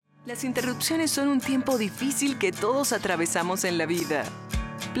Las interrupciones son un tiempo difícil que todos atravesamos en la vida.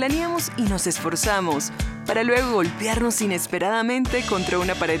 Planeamos y nos esforzamos para luego golpearnos inesperadamente contra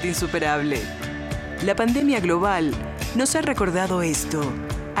una pared insuperable. La pandemia global nos ha recordado esto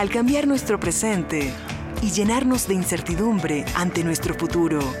al cambiar nuestro presente y llenarnos de incertidumbre ante nuestro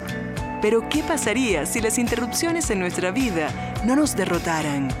futuro. Pero, ¿qué pasaría si las interrupciones en nuestra vida no nos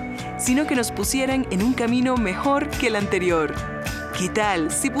derrotaran, sino que nos pusieran en un camino mejor que el anterior? ¿Qué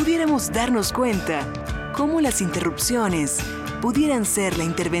tal si pudiéramos darnos cuenta cómo las interrupciones pudieran ser la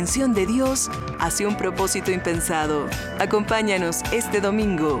intervención de Dios hacia un propósito impensado? Acompáñanos este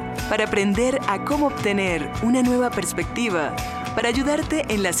domingo para aprender a cómo obtener una nueva perspectiva para ayudarte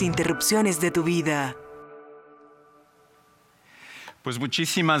en las interrupciones de tu vida. Pues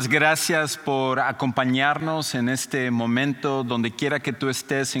muchísimas gracias por acompañarnos en este momento. Donde quiera que tú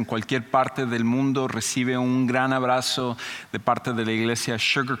estés, en cualquier parte del mundo, recibe un gran abrazo de parte de la iglesia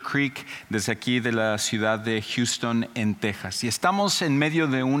Sugar Creek, desde aquí de la ciudad de Houston, en Texas. Y estamos en medio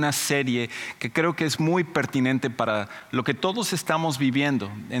de una serie que creo que es muy pertinente para lo que todos estamos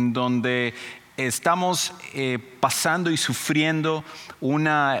viviendo, en donde estamos pasando y sufriendo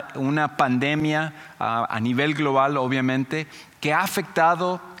una pandemia a nivel global, obviamente, que ha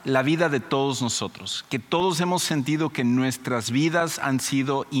afectado la vida de todos nosotros, que todos hemos sentido que nuestras vidas han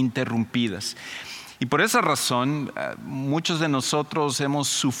sido interrumpidas. Y por esa razón, muchos de nosotros hemos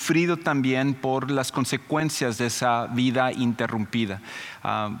sufrido también por las consecuencias de esa vida interrumpida.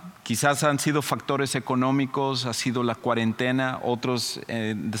 Quizás han sido factores económicos, ha sido la cuarentena, otros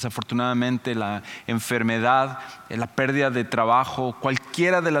desafortunadamente la enfermedad, la pérdida de trabajo,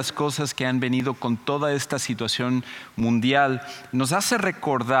 cualquiera de las cosas que han venido con toda esta situación mundial, nos hace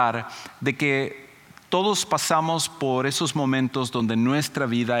recordar de que todos pasamos por esos momentos donde nuestra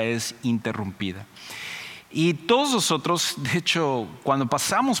vida es interrumpida. Y todos nosotros, de hecho, cuando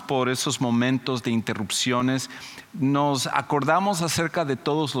pasamos por esos momentos de interrupciones, nos acordamos acerca de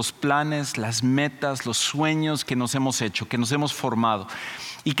todos los planes, las metas, los sueños que nos hemos hecho, que nos hemos formado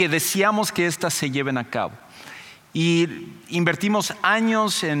y que deseamos que éstas se lleven a cabo. Y invertimos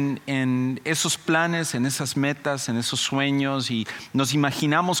años en esos planes, en esas metas, en esos sueños, y nos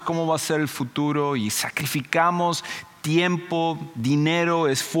imaginamos cómo va a ser el futuro y sacrificamos tiempo, dinero,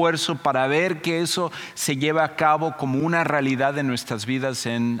 esfuerzo para ver que eso se lleve a cabo como una realidad de nuestras vidas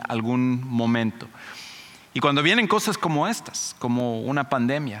en algún momento. Y cuando vienen cosas como estas, como una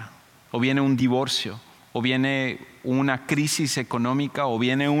pandemia, o viene un divorcio, o viene una crisis económica, o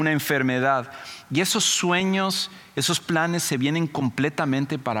viene una enfermedad, y esos sueños, esos planes se vienen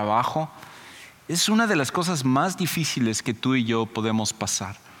completamente para abajo, es una de las cosas más difíciles que tú y yo podemos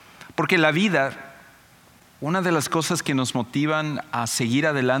pasar. Porque la vida, una de las cosas que nos motivan a seguir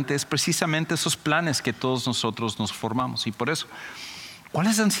adelante es precisamente esos planes que todos nosotros nos formamos. Y por eso,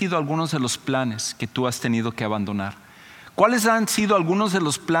 ¿cuáles han sido algunos de los planes que tú has tenido que abandonar? ¿Cuáles han sido algunos de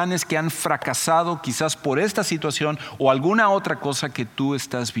los planes que han fracasado quizás por esta situación o alguna otra cosa que tú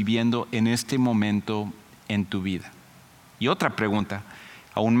estás viviendo en este momento en tu vida? Y otra pregunta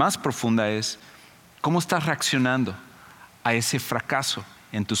aún más profunda es, ¿cómo estás reaccionando a ese fracaso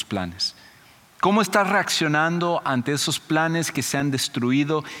en tus planes? ¿Cómo estás reaccionando ante esos planes que se han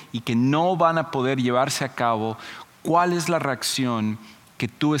destruido y que no van a poder llevarse a cabo? ¿Cuál es la reacción que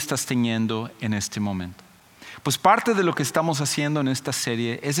tú estás teniendo en este momento? Pues parte de lo que estamos haciendo en esta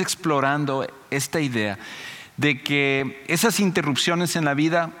serie es explorando esta idea de que esas interrupciones en la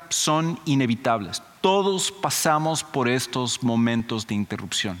vida son inevitables. Todos pasamos por estos momentos de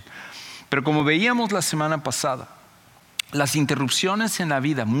interrupción. Pero como veíamos la semana pasada, las interrupciones en la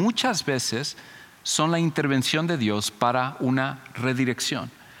vida muchas veces son la intervención de Dios para una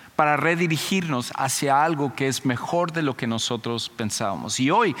redirección, para redirigirnos hacia algo que es mejor de lo que nosotros pensábamos. Y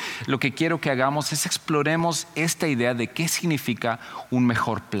hoy lo que quiero que hagamos es exploremos esta idea de qué significa un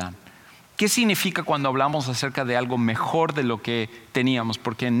mejor plan. ¿Qué significa cuando hablamos acerca de algo mejor de lo que teníamos?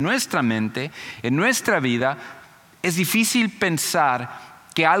 Porque en nuestra mente, en nuestra vida, es difícil pensar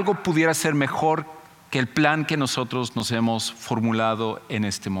que algo pudiera ser mejor que el plan que nosotros nos hemos formulado en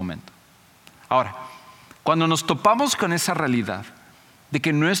este momento. Ahora, cuando nos topamos con esa realidad de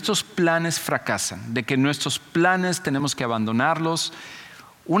que nuestros planes fracasan, de que nuestros planes tenemos que abandonarlos,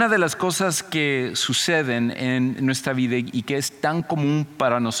 una de las cosas que suceden en nuestra vida y que es tan común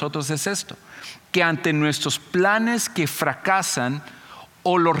para nosotros es esto, que ante nuestros planes que fracasan,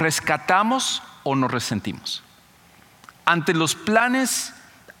 o los rescatamos o nos resentimos. Ante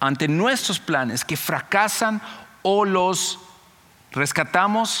nuestros planes que fracasan, o los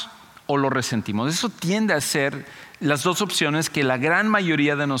rescatamos o lo resentimos. Eso tiende a ser las dos opciones que la gran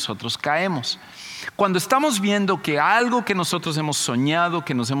mayoría de nosotros caemos. Cuando estamos viendo que algo que nosotros hemos soñado,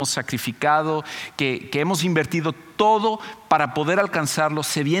 que nos hemos sacrificado, que hemos invertido todo para poder alcanzarlo,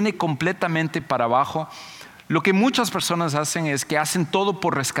 se viene completamente para abajo, lo que muchas personas hacen es que hacen todo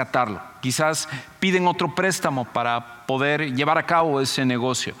por rescatarlo. Quizás piden otro préstamo para poder llevar a cabo ese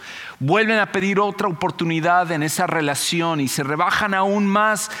negocio. Vuelven a pedir otra oportunidad en esa relación y se rebajan aún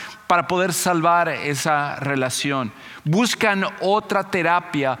más para poder salvar esa relación. Buscan otra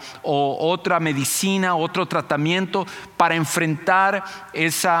terapia o otra medicina, otro tratamiento para enfrentar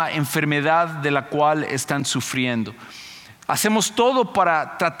esa enfermedad de la cual están sufriendo. Hacemos todo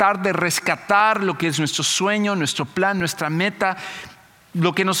para tratar de rescatar lo que es nuestro sueño, nuestro plan, nuestra meta,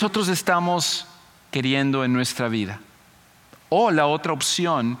 lo que nosotros estamos queriendo en nuestra vida. O la otra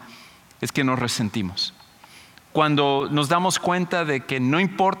opción es que nos resentimos. Cuando nos damos cuenta de que no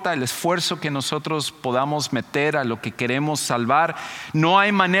importa el esfuerzo que nosotros podamos meter a lo que queremos salvar, no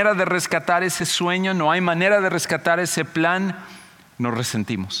hay manera de rescatar ese sueño, no hay manera de rescatar ese plan, nos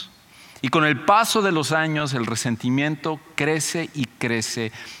resentimos. Y con el paso de los años el resentimiento crece y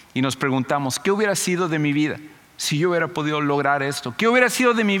crece y nos preguntamos, ¿qué hubiera sido de mi vida si yo hubiera podido lograr esto? ¿Qué hubiera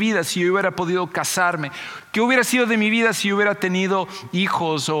sido de mi vida si yo hubiera podido casarme? ¿Qué hubiera sido de mi vida si yo hubiera tenido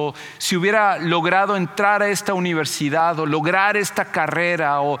hijos o si hubiera logrado entrar a esta universidad o lograr esta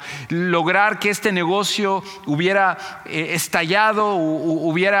carrera o lograr que este negocio hubiera estallado o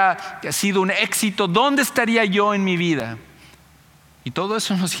hubiera sido un éxito? ¿Dónde estaría yo en mi vida? Y todo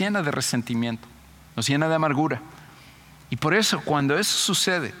eso nos llena de resentimiento, nos llena de amargura. Y por eso cuando eso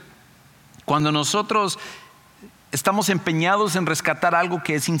sucede, cuando nosotros estamos empeñados en rescatar algo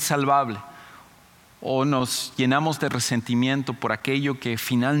que es insalvable o nos llenamos de resentimiento por aquello que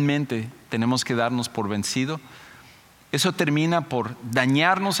finalmente tenemos que darnos por vencido, eso termina por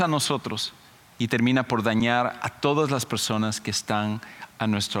dañarnos a nosotros y termina por dañar a todas las personas que están a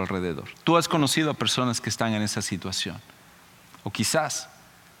nuestro alrededor. Tú has conocido a personas que están en esa situación. O quizás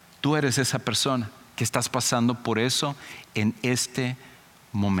tú eres esa persona que estás pasando por eso en este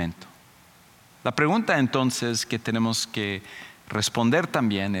momento. La pregunta entonces que tenemos que responder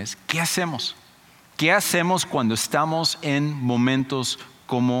también es, ¿qué hacemos? ¿Qué hacemos cuando estamos en momentos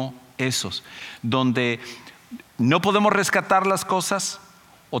como esos? Donde no podemos rescatar las cosas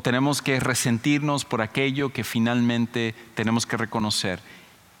o tenemos que resentirnos por aquello que finalmente tenemos que reconocer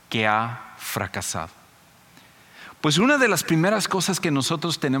que ha fracasado. Pues una de las primeras cosas que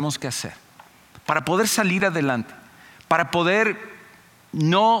nosotros tenemos que hacer para poder salir adelante, para poder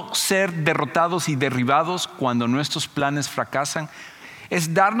no ser derrotados y derribados cuando nuestros planes fracasan,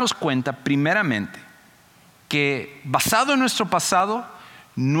 es darnos cuenta primeramente que basado en nuestro pasado,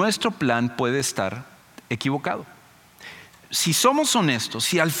 nuestro plan puede estar equivocado. Si somos honestos,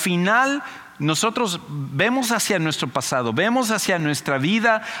 si al final nosotros vemos hacia nuestro pasado, vemos hacia nuestra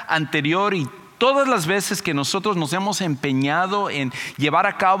vida anterior y todas las veces que nosotros nos hemos empeñado en llevar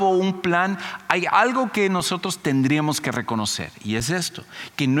a cabo un plan, hay algo que nosotros tendríamos que reconocer y es esto,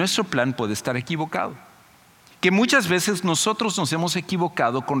 que nuestro plan puede estar equivocado. Que muchas veces nosotros nos hemos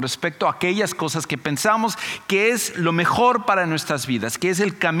equivocado con respecto a aquellas cosas que pensamos que es lo mejor para nuestras vidas, que es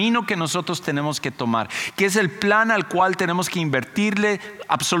el camino que nosotros tenemos que tomar, que es el plan al cual tenemos que invertirle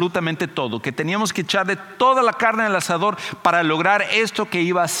absolutamente todo, que teníamos que echarle toda la carne al asador para lograr esto que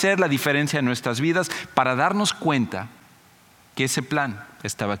iba a hacer la diferencia en nuestras vidas, para darnos cuenta que ese plan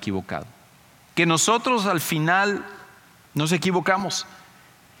estaba equivocado. Que nosotros al final nos equivocamos.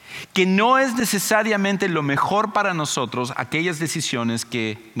 Que no es necesariamente lo mejor para nosotros aquellas decisiones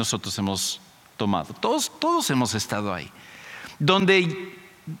que nosotros hemos tomado. Todos hemos estado ahí. Donde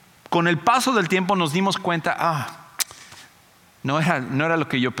con el paso del tiempo nos dimos cuenta, no era lo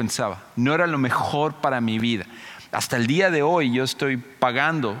que yo pensaba, no era lo mejor para mi vida. Hasta el día de hoy yo estoy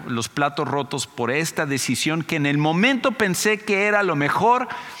pagando los platos rotos por esta decisión que en el momento pensé que era lo mejor,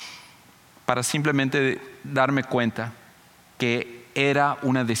 para simplemente darme cuenta que era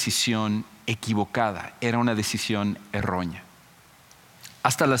una decisión equivocada, era una decisión errónea.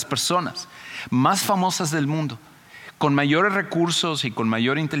 Hasta las personas más famosas del mundo, con mayores recursos y con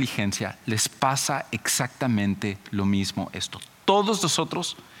mayor inteligencia, les pasa exactamente lo mismo esto. Todos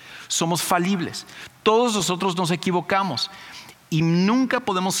nosotros somos falibles, todos nosotros nos equivocamos y nunca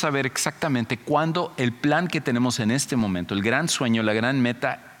podemos saber exactamente cuándo el plan que tenemos en este momento, el gran sueño, la gran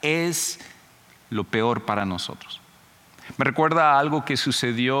meta, es lo peor para nosotros. Me recuerda a algo que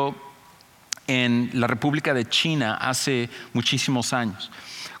sucedió en la República de China hace muchísimos años,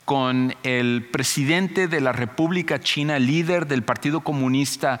 con el presidente de la República China, líder del Partido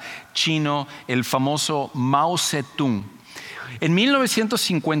Comunista Chino, el famoso Mao Zedong. En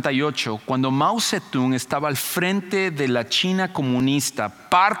 1958, cuando Mao Zedong estaba al frente de la China comunista,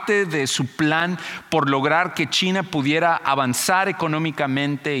 parte de su plan por lograr que China pudiera avanzar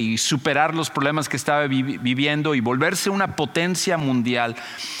económicamente y superar los problemas que estaba viviendo y volverse una potencia mundial,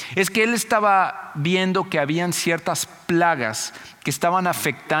 es que él estaba viendo que habían ciertas plagas que estaban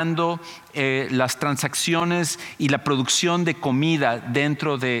afectando las transacciones y la producción de comida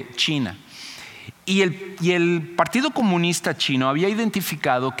dentro de China. Y el Partido Comunista Chino había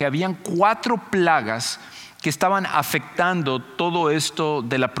identificado que habían 4 plagas que estaban afectando todo esto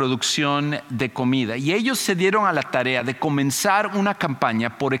de la producción de comida. Y ellos se dieron a la tarea de comenzar una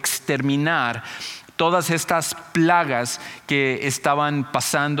campaña por exterminar todas estas plagas que estaban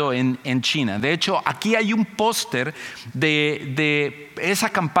pasando en China. De hecho, aquí hay un póster de esa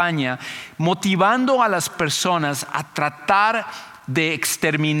campaña motivando a las personas a tratar de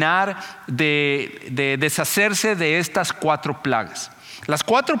exterminar, de deshacerse de estas 4 plagas. Las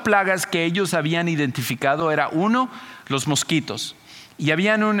 4 plagas que ellos habían identificado era 1, los mosquitos. Y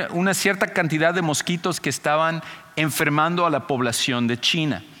habían una cierta cantidad de mosquitos que estaban enfermando a la población de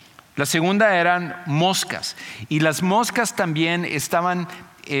China. La segunda eran moscas. Y las moscas también estaban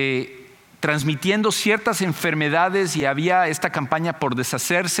transmitiendo ciertas enfermedades y había esta campaña por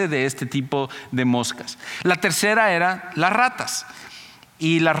deshacerse de este tipo de moscas. La tercera eran las ratas.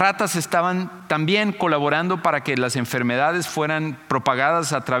 Y las ratas estaban también colaborando para que las enfermedades fueran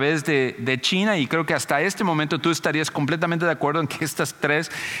propagadas a través de China, y creo que hasta este momento tú estarías completamente de acuerdo en que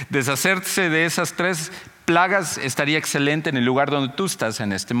deshacerse de esas 3 plagas estaría excelente en el lugar donde tú estás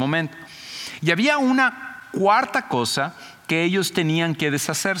en este momento. Y había una 4ª cosa que ellos tenían que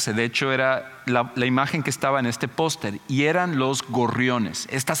deshacerse. De hecho, era la imagen que estaba en este póster, y eran los gorriones,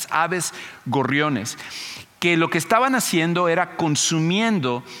 estas aves gorriones, que lo que estaban haciendo era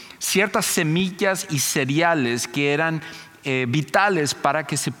consumiendo ciertas semillas y cereales que eran vitales para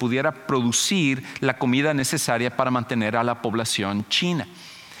que se pudiera producir la comida necesaria para mantener a la población china.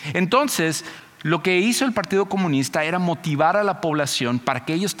 Entonces, lo que hizo el Partido Comunista era motivar a la población para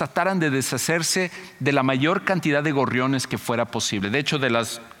que ellos trataran de deshacerse de la mayor cantidad de gorriones que fuera posible. De hecho, de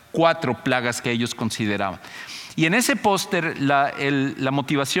las 4 plagas que ellos consideraban. Y en ese póster la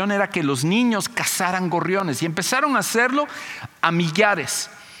motivación era que los niños cazaran gorriones, y empezaron a hacerlo a millares.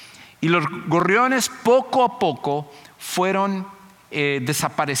 Y los gorriones poco a poco fueron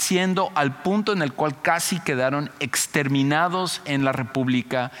desapareciendo al punto en el cual casi quedaron exterminados en la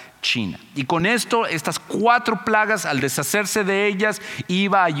República China. Y con esto, estas 4 plagas, al deshacerse de ellas,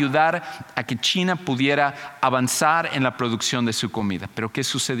 iba a ayudar a que China pudiera avanzar en la producción de su comida. Pero ¿qué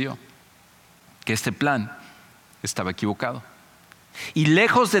sucedió? Que este plan estaba equivocado. Y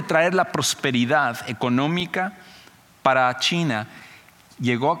lejos de traer la prosperidad económica para China,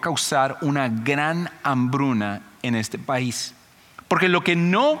 llegó a causar una gran hambruna en este país. Porque lo que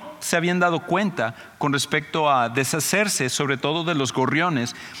no se habían dado cuenta con respecto a deshacerse, sobre todo de los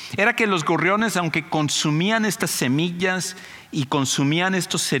gorriones, era que los gorriones, aunque consumían estas semillas y consumían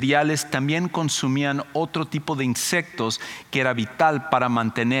estos cereales, también consumían otro tipo de insectos que era vital para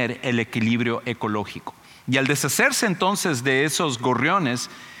mantener el equilibrio ecológico. Y al deshacerse entonces de esos gorriones,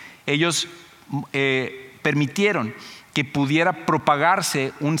 ellos permitieron que pudiera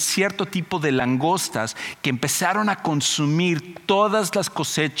propagarse un cierto tipo de langostas que empezaron a consumir todas las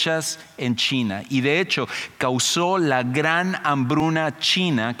cosechas en China, y de hecho causó la gran hambruna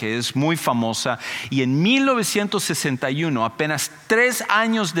china, que es muy famosa. Y en 1961, apenas 3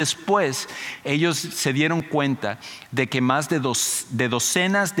 años después, ellos se dieron cuenta de que más de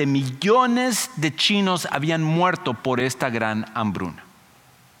docenas de millones de chinos habían muerto por esta gran hambruna.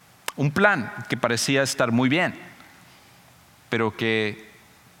 Un plan que parecía estar muy bien, pero que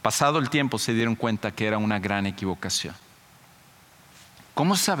pasado el tiempo se dieron cuenta que era una gran equivocación.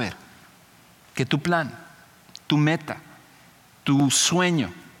 ¿Cómo saber que tu plan, tu meta, tu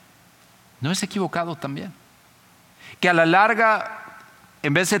sueño no es equivocado también? Que a la larga,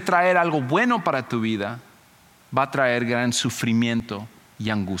 en vez de traer algo bueno para tu vida, va a traer gran sufrimiento y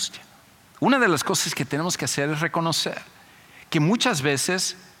angustia. Una de las cosas que tenemos que hacer es reconocer que muchas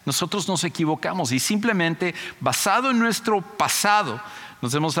veces nosotros nos equivocamos, y simplemente basado en nuestro pasado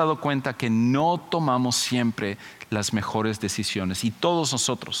nos hemos dado cuenta que no tomamos siempre las mejores decisiones, y todos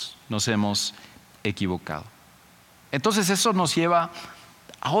nosotros nos hemos equivocado. Entonces eso nos lleva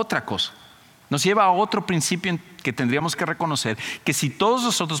a otra cosa, nos lleva a otro principio que tendríamos que reconocer: que si todos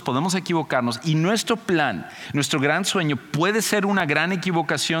nosotros podemos equivocarnos y nuestro plan, nuestro gran sueño puede ser una gran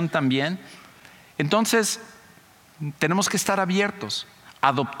equivocación también, entonces tenemos que estar abiertos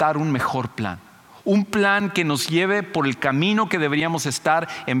adoptar un mejor plan, Un plan que nos lleve por el camino que deberíamos estar,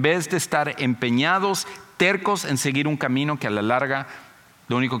 en vez de estar empeñados, tercos en seguir un camino que a la larga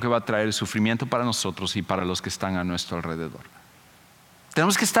lo único que va a traer es sufrimiento para nosotros y para los que están a nuestro alrededor.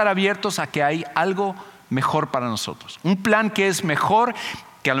 Tenemos que estar abiertos a que hay algo mejor para nosotros. Un plan que es mejor,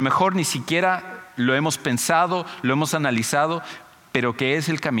 que a lo mejor ni siquiera lo hemos pensado, lo hemos analizado, pero que es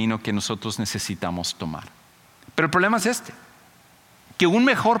el camino que nosotros necesitamos tomar. Pero el problema es este, que un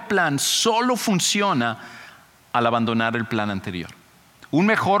mejor plan solo funciona al abandonar el plan anterior. Un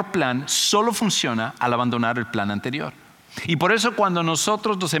mejor plan solo funciona al abandonar el plan anterior. Y por eso cuando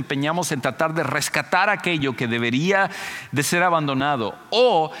nosotros nos empeñamos en tratar de rescatar aquello que debería de ser abandonado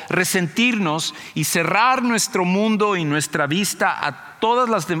o resentirnos y cerrar nuestro mundo y nuestra vista a todas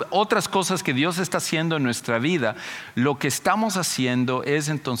las otras cosas que Dios está haciendo en nuestra vida, lo que estamos haciendo es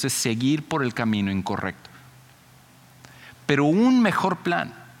entonces seguir por el camino incorrecto. Pero un mejor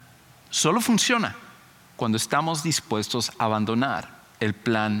plan solo funciona cuando estamos dispuestos a abandonar el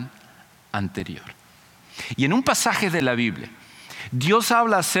plan anterior. Y en un pasaje de la Biblia, Dios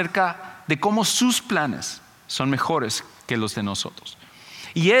habla acerca de cómo sus planes son mejores que los de nosotros.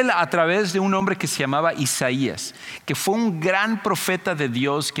 Y Él, a través de un hombre que se llamaba Isaías, que fue un gran profeta de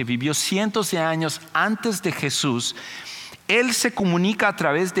Dios que vivió cientos de años antes de Jesús, Él se comunica a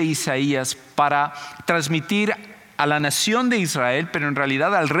través de Isaías para transmitir a la nación de Israel, pero en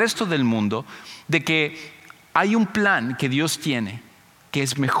realidad al resto del mundo, de que hay un plan que Dios tiene que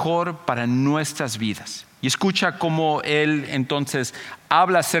es mejor para nuestras vidas. Y escucha cómo Él entonces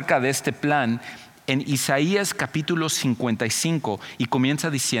habla acerca de este plan en Isaías capítulo 55 y comienza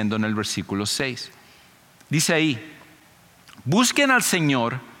diciendo en el versículo 6. Dice ahí: busquen al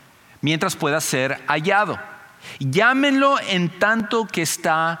Señor mientras pueda ser hallado. Llámenlo en tanto que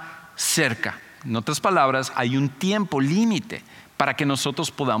está cerca. En otras palabras, hay un tiempo límite para que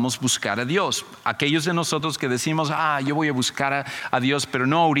nosotros podamos buscar a Dios. Aquellos de nosotros que decimos, yo voy a buscar a Dios, pero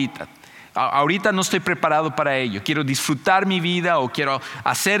no ahorita. Ahorita no estoy preparado para ello. Quiero disfrutar mi vida o quiero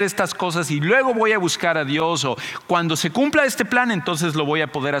hacer estas cosas y luego voy a buscar a Dios. O cuando se cumpla este plan, entonces lo voy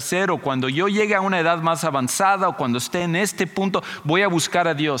a poder hacer. O cuando yo llegue a una edad más avanzada o cuando esté en este punto, voy a buscar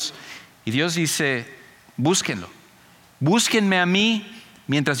a Dios. Y Dios dice, búsquenlo. Búsquenme a mí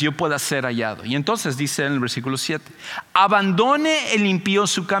mientras yo pueda ser hallado. Y entonces dice en el versículo 7, abandone el impío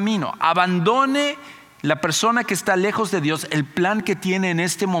su camino, abandone la persona que está lejos de Dios el plan que tiene en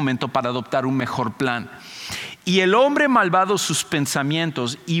este momento para adoptar un mejor plan. Y el hombre malvado sus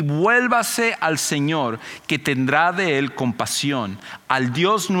pensamientos y vuélvase al Señor que tendrá de él compasión, al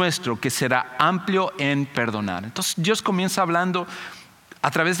Dios nuestro que será amplio en perdonar. Entonces Dios comienza hablando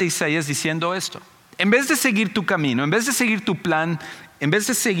a través de Isaías diciendo esto. En vez de seguir tu camino, en vez de seguir tu plan, en vez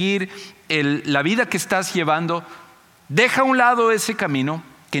de seguir la vida que estás llevando, deja a un lado ese camino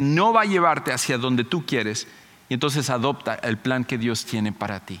que no va a llevarte hacia donde tú quieres y entonces adopta el plan que Dios tiene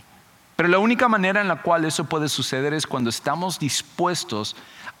para ti. Pero la única manera en la cual eso puede suceder es cuando estamos dispuestos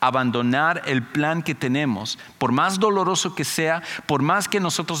a abandonar el plan que tenemos, por más doloroso que sea, por más que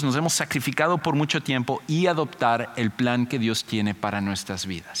nosotros nos hemos sacrificado por mucho tiempo, y adoptar el plan que Dios tiene para nuestras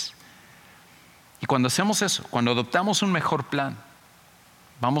vidas. Y cuando hacemos eso, cuando adoptamos un mejor plan,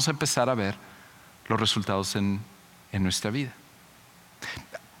 vamos a empezar a ver los resultados en nuestra vida.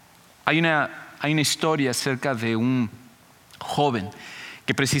 Hay una historia acerca de un joven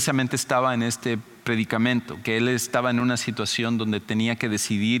que precisamente estaba en este predicamento, que él estaba en una situación donde tenía que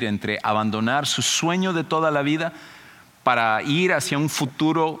decidir entre abandonar su sueño de toda la vida para ir hacia un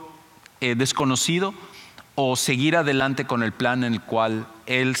futuro desconocido o seguir adelante con el plan en el cual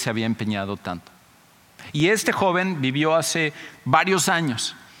él se había empeñado tanto. Y este joven vivió hace varios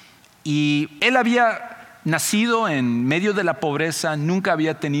años y él había nacido en medio de la pobreza, nunca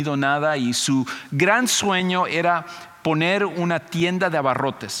había tenido nada y su gran sueño era poner una tienda de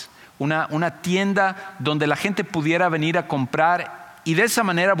abarrotes, una tienda donde la gente pudiera venir a comprar y de esa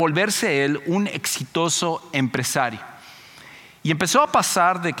manera volverse él un exitoso empresario. Y empezó a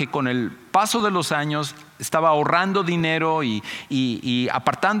pasar de que con el paso de los años estaba ahorrando dinero y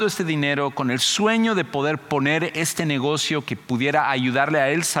apartando este dinero con el sueño de poder poner este negocio que pudiera ayudarle a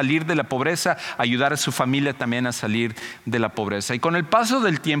él salir de la pobreza, ayudar a su familia también a salir de la pobreza. Y con el paso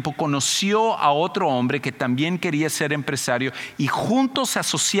del tiempo conoció a otro hombre que también quería ser empresario y juntos se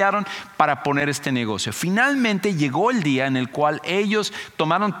asociaron para poner este negocio. Finalmente llegó el día en el cual ellos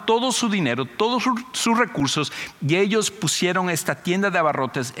tomaron todo su dinero, todos sus recursos y ellos pusieron esta tienda de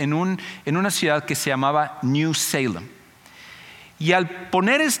abarrotes en una ciudad que se llamaba New Salem. Y al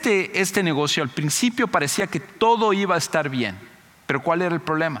poner este negocio, al principio parecía que todo iba a estar bien. Pero ¿cuál era el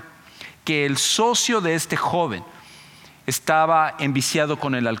problema? Que el socio de este joven estaba enviciado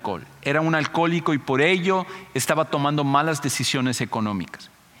con el alcohol. Era un alcohólico y por ello estaba tomando malas decisiones económicas.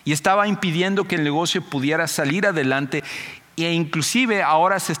 Y estaba impidiendo que el negocio pudiera salir adelante e inclusive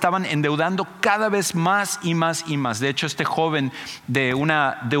ahora se estaban endeudando cada vez más y más y más. De hecho, este joven de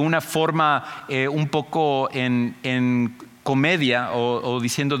una forma un poco en comedia o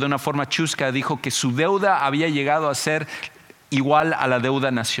diciendo de una forma chusca, dijo que su deuda había llegado a ser igual a la deuda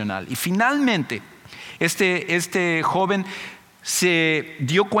nacional. Y finalmente este joven se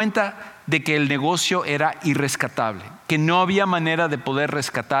dio cuenta de que el negocio era irrescatable, que no había manera de poder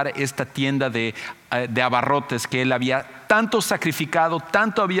rescatar esta tienda de abarrotes que él había tanto sacrificado,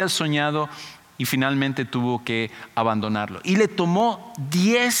 tanto había soñado, y finalmente tuvo que abandonarlo. Y le tomó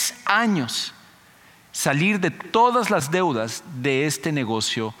 10 años salir de todas las deudas de este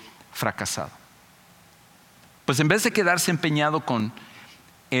negocio fracasado. Pues en vez de quedarse empeñado con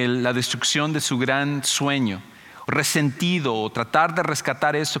la destrucción de su gran sueño, resentido o tratar de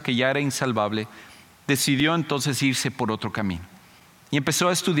rescatar eso que ya era insalvable, decidió entonces irse por otro camino. Y empezó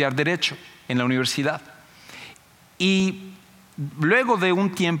a estudiar Derecho en la universidad. Y luego de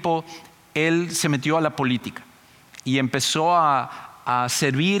un tiempo, él se metió a la política y empezó a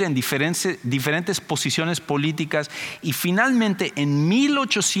servir en diferentes posiciones políticas. Y finalmente, en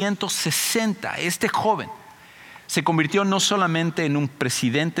 1860, este joven se convirtió no solamente en un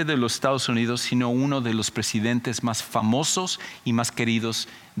presidente de los Estados Unidos, sino uno de los presidentes más famosos y más queridos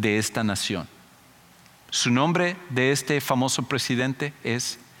de esta nación. Su nombre de este famoso presidente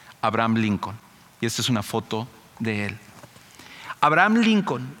es Abraham Lincoln. Y esta es una foto de él. Abraham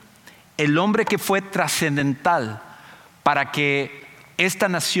Lincoln, el hombre que fue trascendental para que esta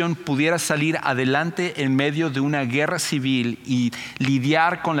nación pudiera salir adelante en medio de una guerra civil y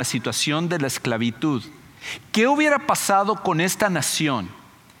lidiar con la situación de la esclavitud. ¿Qué hubiera pasado con esta nación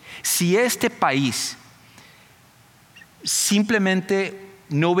si este país simplemente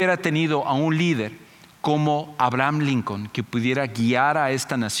no hubiera tenido a un líder como Abraham Lincoln que pudiera guiar a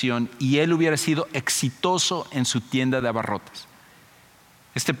esta nación y él hubiera sido exitoso en su tienda de abarrotes?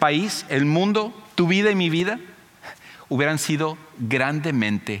 Este país, el mundo, tu vida y mi vida hubieran sido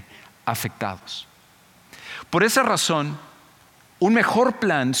grandemente afectados. Por esa razón, un mejor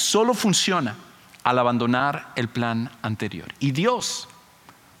plan solo funciona al abandonar el plan anterior. Y Dios,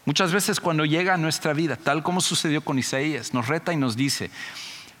 muchas veces cuando llega a nuestra vida, tal como sucedió con Isaías, nos reta y nos dice: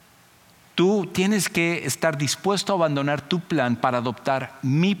 tú tienes que estar dispuesto a abandonar tu plan para adoptar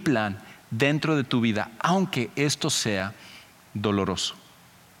mi plan dentro de tu vida, aunque esto sea doloroso.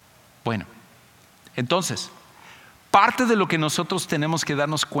 Bueno, entonces, parte de lo que nosotros tenemos que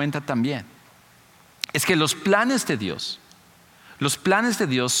darnos cuenta también es que los planes de Dios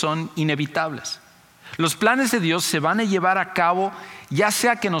son inevitables. Los planes de Dios se van a llevar a cabo, ya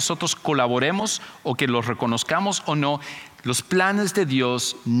sea que nosotros colaboremos o que los reconozcamos o no. Los planes de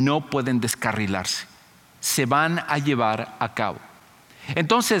Dios no pueden descarrilarse, se van a llevar a cabo.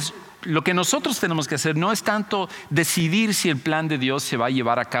 Entonces, lo que nosotros tenemos que hacer no es tanto decidir si el plan de Dios se va a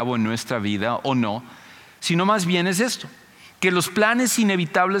llevar a cabo en nuestra vida o no, sino más bien es esto: que los planes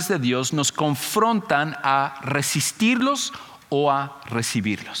inevitables de Dios nos confrontan a resistirlos o a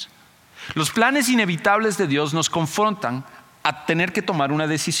recibirlos. Los planes inevitables de Dios nos confrontan a tener que tomar una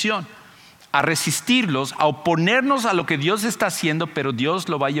decisión, a resistirlos, a oponernos a lo que Dios está haciendo, pero Dios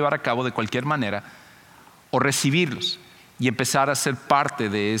lo va a llevar a cabo de cualquier manera, o recibirlos y empezar a ser parte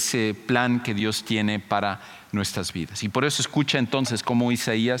de ese plan que Dios tiene para nuestras vidas. Y por eso escucha entonces cómo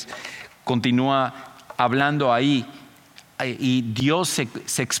Isaías continúa hablando ahí, y Dios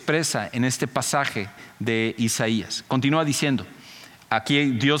se expresa en este pasaje de Isaías. Continúa diciendo,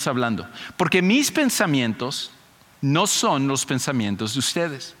 aquí Dios hablando: porque mis pensamientos no son los pensamientos de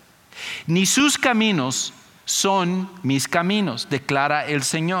ustedes, ni sus caminos son mis caminos, declara el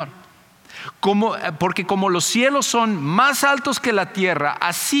Señor. Porque como los cielos son más altos que la tierra,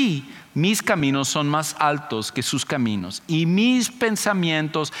 así mis caminos son más altos que sus caminos y mis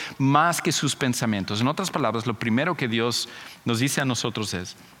pensamientos más que sus pensamientos. En otras palabras, lo primero que Dios nos dice a nosotros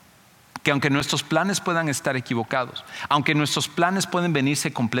es que aunque nuestros planes puedan estar equivocados, aunque nuestros planes pueden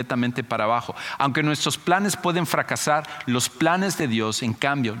venirse completamente para abajo, aunque nuestros planes pueden fracasar, los planes de Dios, en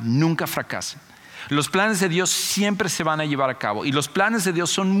cambio, nunca fracasan. Los planes de Dios siempre se van a llevar a cabo y los planes de Dios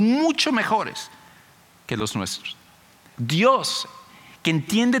son mucho mejores que los nuestros. Dios, que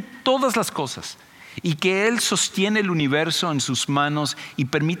entiende todas las cosas y que Él sostiene el universo en sus manos y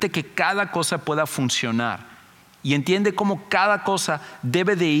permite que cada cosa pueda funcionar y entiende cómo cada cosa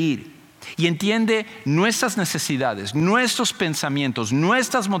debe de ir y entiende nuestras necesidades, nuestros pensamientos,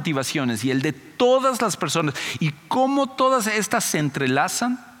 nuestras motivaciones y el de todas las personas y cómo todas estas se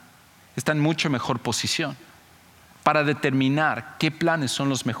entrelazan, está en mucho mejor posición. para determinar qué planes son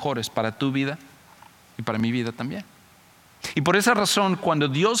los mejores para tu vida y para mi vida también. Y por esa razón, cuando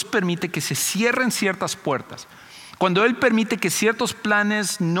Dios permite que se cierren ciertas puertas, cuando Él permite que ciertos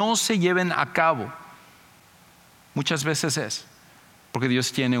planes no se lleven a cabo, muchas veces es porque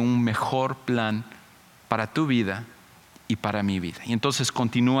Dios tiene un mejor plan para tu vida y para mi vida. Y entonces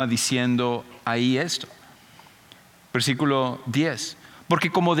continúa diciendo ahí esto. Versículo 10.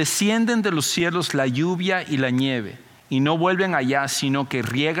 Porque como descienden de los cielos la lluvia y la nieve, y no vuelven allá, sino que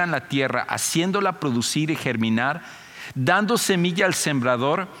riegan la tierra, haciéndola producir y germinar, dando semilla al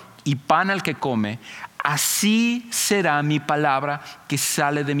sembrador y pan al que come, así será mi palabra que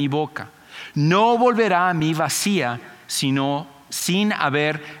sale de mi boca. No volverá a mí vacía, sino sin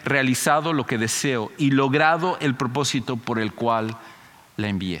haber realizado lo que deseo y logrado el propósito por el cual la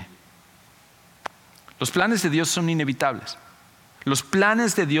envié. Los planes de Dios son inevitables. Los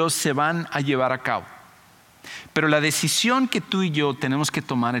planes de Dios se van a llevar a cabo. Pero la decisión que tú y yo tenemos que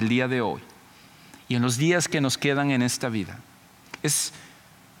tomar el día de hoy y en los días que nos quedan en esta vida es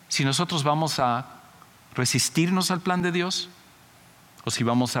si nosotros vamos a resistirnos al plan de Dios o si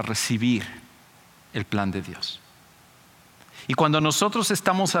vamos a recibir el plan de Dios. Y cuando nosotros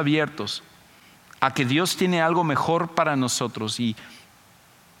estamos abiertos a que Dios tiene algo mejor para nosotros y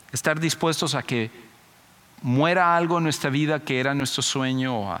estar dispuestos a que muera algo en nuestra vida que era nuestro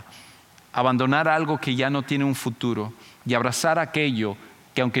sueño, o a abandonar algo que ya no tiene un futuro y abrazar aquello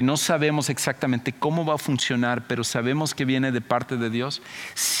que, aunque no sabemos exactamente cómo va a funcionar, pero sabemos que viene de parte de Dios,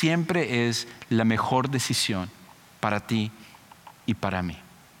 siempre es la mejor decisión para ti y para mí.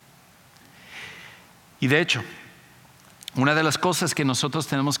 Y de hecho, una de las cosas que nosotros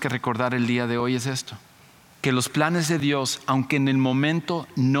tenemos que recordar el día de hoy es esto: que los planes de Dios, aunque en el momento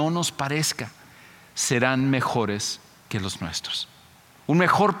no nos parezca, serán mejores que los nuestros. Un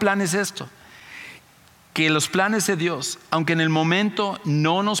mejor plan es esto: que los planes de Dios, aunque en el momento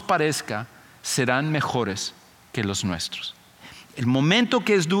no nos parezca, serán mejores que los nuestros. El momento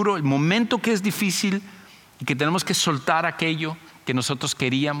que es duro, el momento que es difícil y que tenemos que soltar aquello que nosotros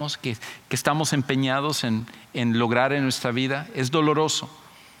queríamos, que estamos empeñados en lograr en nuestra vida, es doloroso,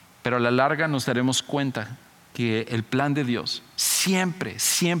 pero a la larga nos daremos cuenta que el plan de Dios siempre,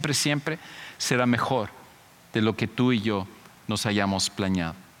 siempre, siempre será mejor de lo que tú y yo nos hayamos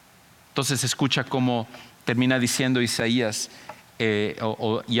planeado. Entonces escucha cómo termina diciendo Isaías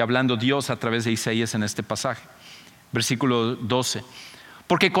y hablando Dios a través de Isaías en este pasaje. Versículo 12.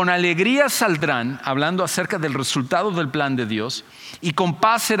 Porque con alegría saldrán, hablando acerca del resultado del plan de Dios, y con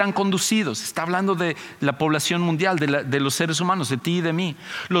paz serán conducidos. Está hablando de la población mundial, de los seres humanos, de ti y de mí.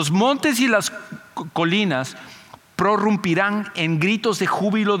 Los montes y las colinas prorrumpirán en gritos de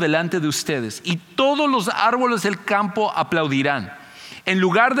júbilo delante de ustedes, y todos los árboles del campo aplaudirán. En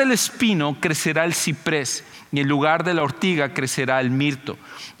lugar del espino crecerá el ciprés, y en lugar de la ortiga crecerá el mirto.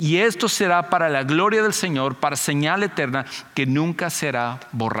 Y esto será para la gloria del Señor, para señal eterna que nunca será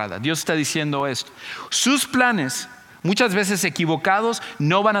borrada. Dios está diciendo esto. Sus planes, muchas veces equivocados,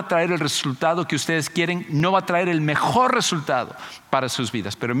 no van a traer el resultado que ustedes quieren, no va a traer el mejor resultado para sus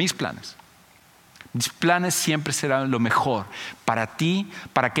vidas. Pero mis planes siempre serán lo mejor para ti,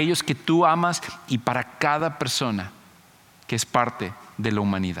 para aquellos que tú amas y para cada persona que es parte de la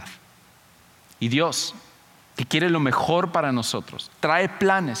humanidad. Y Dios, que quiere lo mejor para nosotros, trae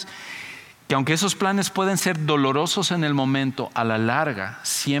planes que, aunque esos planes pueden ser dolorosos en el momento, a la larga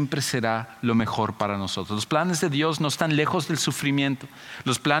siempre será lo mejor para nosotros. Los planes de Dios no están lejos del sufrimiento.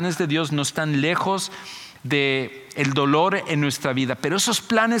 Los planes de Dios no están lejos del dolor en nuestra vida, pero esos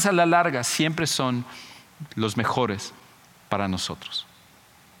planes a la larga siempre son los mejores para nosotros.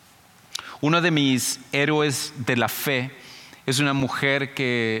 Uno de mis héroes de la fe es una mujer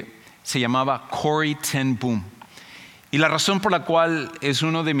que se llamaba Corrie ten Boom. Y la razón por la cual es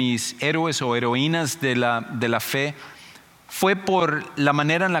uno de mis héroes o heroínas de la fe fue por la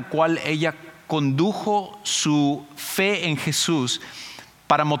manera en la cual ella condujo su fe en Jesús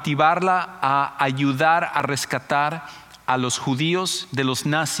para motivarla a ayudar a rescatar a los judíos de los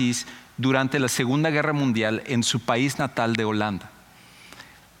nazis durante la Segunda Guerra Mundial en su país natal de Holanda.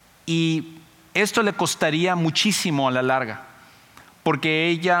 Y esto le costaría muchísimo a la larga, porque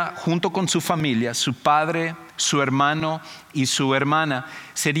ella, junto con su familia, su padre, su hermano y su hermana,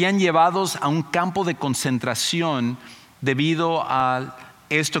 serían llevados a un campo de concentración debido a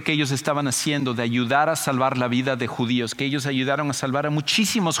esto que ellos estaban haciendo, de ayudar a salvar la vida de judíos, que ellos ayudaron a salvar a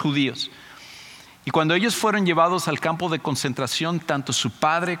muchísimos judíos. Y cuando ellos fueron llevados al campo de concentración, tanto su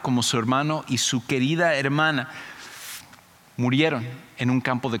padre como su hermano y su querida hermana murieron en un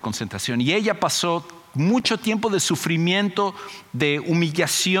campo de concentración. Y ella pasó mucho tiempo de sufrimiento, de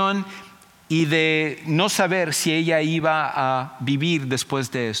humillación y de no saber si ella iba a vivir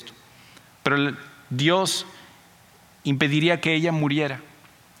después de esto. Pero Dios impediría que ella muriera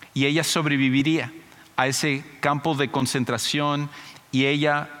y ella sobreviviría a ese campo de concentración y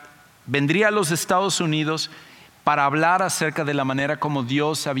ella vendría a los Estados Unidos para hablar acerca de la manera como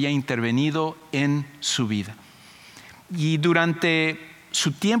Dios había intervenido en su vida. Y durante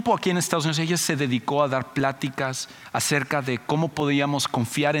su tiempo aquí en Estados Unidos, ella se dedicó a dar pláticas acerca de cómo podíamos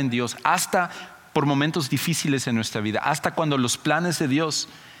confiar en Dios, hasta por momentos difíciles en nuestra vida, hasta cuando los planes de Dios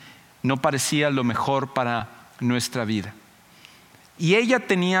no parecían lo mejor para nuestra vida. Y ella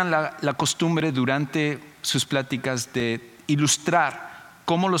tenía la costumbre durante sus pláticas de ilustrar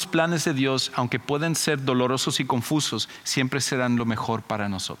cómo los planes de Dios, aunque pueden ser dolorosos y confusos, siempre serán lo mejor para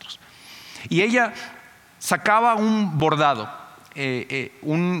nosotros. Y ella sacaba un bordado,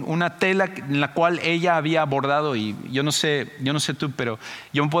 una tela en la cual ella había bordado, y yo no sé tú, pero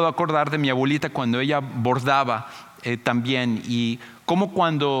yo me puedo acordar de mi abuelita cuando ella bordaba también, y como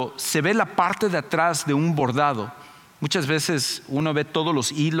cuando se ve la parte de atrás de un bordado, muchas veces uno ve todos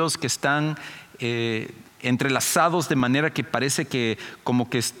los hilos que están entrelazados de manera que parece que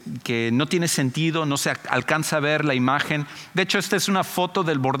no tiene sentido, no se alcanza a ver la imagen. De hecho, esta es una foto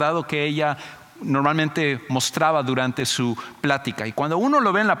del bordado que ella normalmente mostraba durante su plática, y cuando uno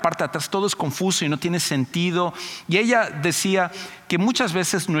lo ve en la parte de atrás todo es confuso y no tiene sentido, y ella decía que muchas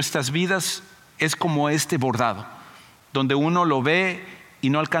veces nuestras vidas es como este bordado, donde uno lo ve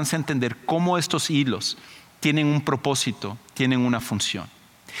y no alcanza a entender cómo estos hilos tienen un propósito, tienen una función.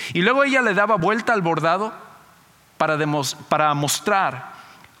 Y luego ella le daba vuelta al bordado para mostrar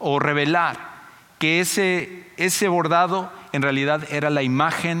o revelar que ese bordado en realidad era la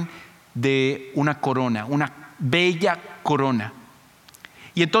imagen de una corona, una bella corona.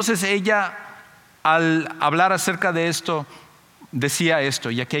 Y entonces ella, al hablar acerca de esto, decía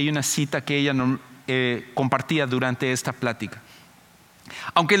esto, y aquí hay una cita que ella compartía durante esta plática.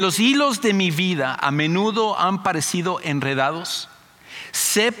 Aunque los hilos de mi vida a menudo han parecido enredados,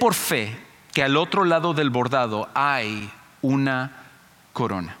 sé por fe que al otro lado del bordado hay una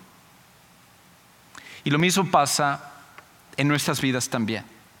corona. Y lo mismo pasa en nuestras vidas también.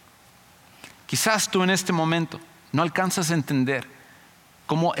 Quizás tú en este momento no alcanzas a entender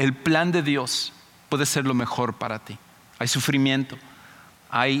cómo el plan de Dios puede ser lo mejor para ti. Hay sufrimiento,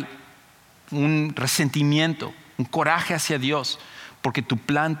 hay un resentimiento, un coraje hacia Dios, porque tu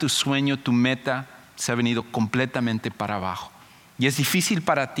plan, tu sueño, tu meta se ha venido completamente para abajo. Y es difícil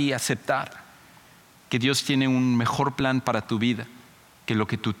para ti aceptar que Dios tiene un mejor plan para tu vida que lo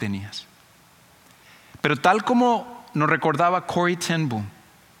que tú tenías. Pero tal como nos recordaba Corrie ten Boom,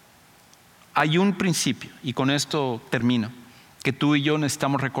 hay un principio, y con esto termino, que tú y yo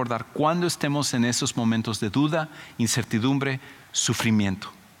necesitamos recordar cuando estemos en esos momentos de duda, incertidumbre,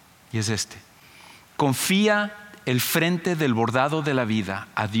 sufrimiento. Y es este: confía el frente del bordado de la vida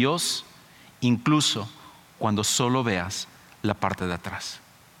a Dios, incluso cuando solo veas la parte de atrás.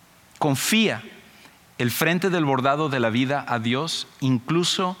 Confía el frente del bordado de la vida a Dios,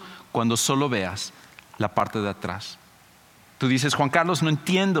 incluso cuando solo veas la parte de atrás. Tú dices: Juan Carlos, no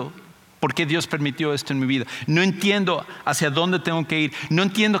entiendo por qué Dios permitió esto en mi vida. No entiendo hacia dónde tengo que ir. No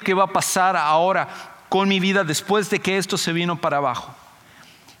entiendo qué va a pasar ahora con mi vida después de que esto se vino para abajo.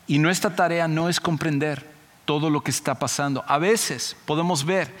 Y nuestra tarea no es comprender todo lo que está pasando. A veces podemos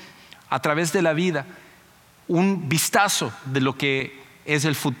ver a través de la vida un vistazo de lo que es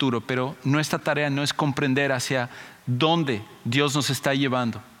el futuro, pero nuestra tarea no es comprender hacia dónde Dios nos está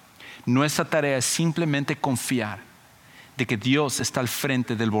llevando. Nuestra tarea es simplemente confiar de que Dios está al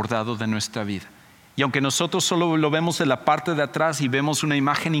frente del bordado de nuestra vida. Y aunque nosotros solo lo vemos de la parte de atrás y vemos una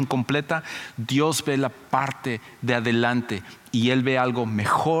imagen incompleta, Dios ve la parte de adelante y Él ve algo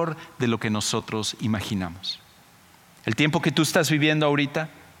mejor de lo que nosotros imaginamos. El tiempo que tú estás viviendo ahorita,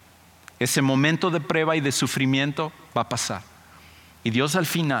 ese momento de prueba y de sufrimiento va a pasar. Y Dios al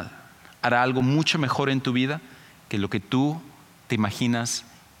final hará algo mucho mejor en tu vida que lo que tú te imaginas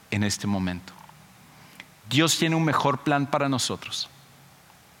en este momento. Dios tiene un mejor plan para nosotros.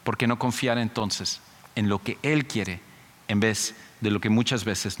 ¿Por qué no confiar entonces en lo que Él quiere en vez de lo que muchas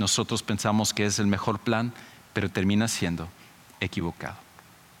veces nosotros pensamos que es el mejor plan, pero termina siendo equivocado?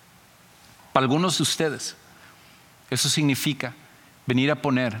 Para algunos de ustedes, eso significa venir a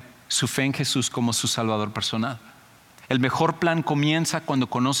poner su fe en Jesús como su Salvador personal. El mejor plan comienza cuando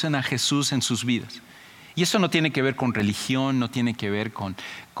conocen a Jesús en sus vidas. Y eso no tiene que ver con religión, no tiene que ver con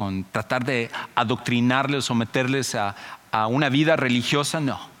tratar de adoctrinarles o someterles a una vida religiosa,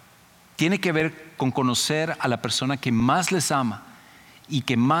 no. Tiene que ver con conocer a la persona que más les ama y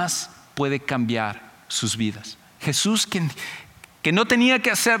que más puede cambiar sus vidas. Jesús, que no tenía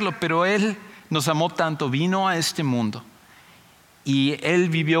que hacerlo, pero Él nos amó tanto, vino a este mundo y Él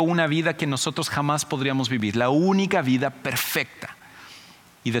vivió una vida que nosotros jamás podríamos vivir, la única vida perfecta.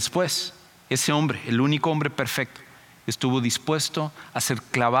 Y después, ese hombre, el único hombre perfecto, estuvo dispuesto a ser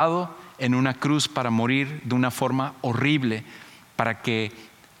clavado en una cruz para morir de una forma horrible, para que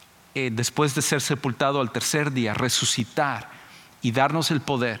después de ser sepultado al tercer día, resucitar y darnos el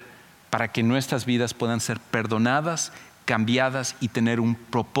poder para que nuestras vidas puedan ser perdonadas, cambiadas y tener un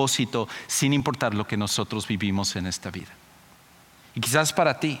propósito sin importar lo que nosotros vivimos en esta vida. Y quizás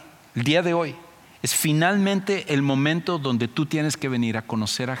para ti, el día de hoy, es finalmente el momento donde tú tienes que venir a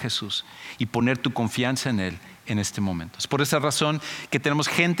conocer a Jesús y poner tu confianza en Él en este momento. Es por esa razón que tenemos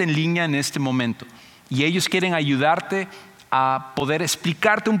gente en línea en este momento y ellos quieren ayudarte a poder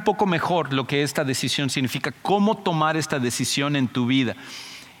explicarte un poco mejor lo que esta decisión significa, cómo tomar esta decisión en tu vida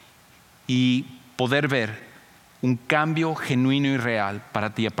y poder ver un cambio genuino y real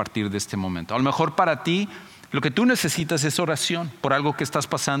para ti a partir de este momento. A lo mejor para ti lo que tú necesitas es oración por algo que estás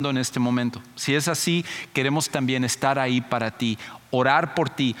pasando en este momento. Si es así, queremos también estar ahí para ti, orar por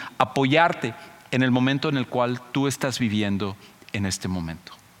ti, apoyarte en el momento en el cual tú estás viviendo en este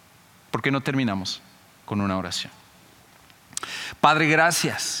momento. ¿Por qué no terminamos con una oración? Padre,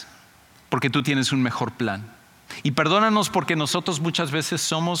 gracias porque tú tienes un mejor plan. Y perdónanos porque nosotros muchas veces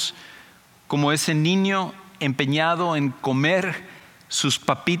somos como ese niño empeñado en comer sus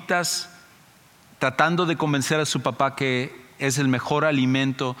papitas, tratando de convencer a su papá que es el mejor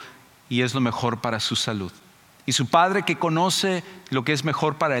alimento y es lo mejor para su salud. Y su padre, que conoce lo que es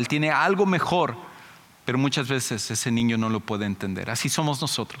mejor para él, tiene algo mejor, pero muchas veces ese niño no lo puede entender. Así somos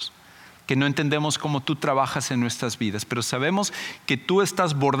nosotros, que no entendemos cómo tú trabajas en nuestras vidas, pero sabemos que tú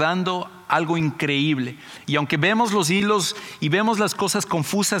estás bordando algo increíble. Y aunque vemos los hilos y vemos las cosas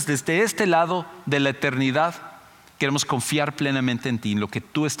confusas desde este lado de la eternidad, queremos confiar plenamente en ti, en lo que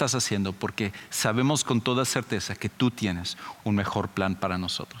tú estás haciendo, porque sabemos con toda certeza que tú tienes un mejor plan para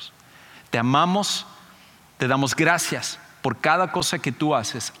nosotros. Te amamos, te damos gracias por cada cosa que tú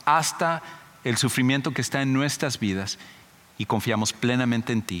haces, hasta el sufrimiento que está en nuestras vidas, y confiamos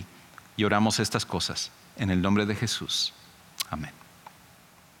plenamente en ti y oramos estas cosas en el nombre de Jesús. Amén.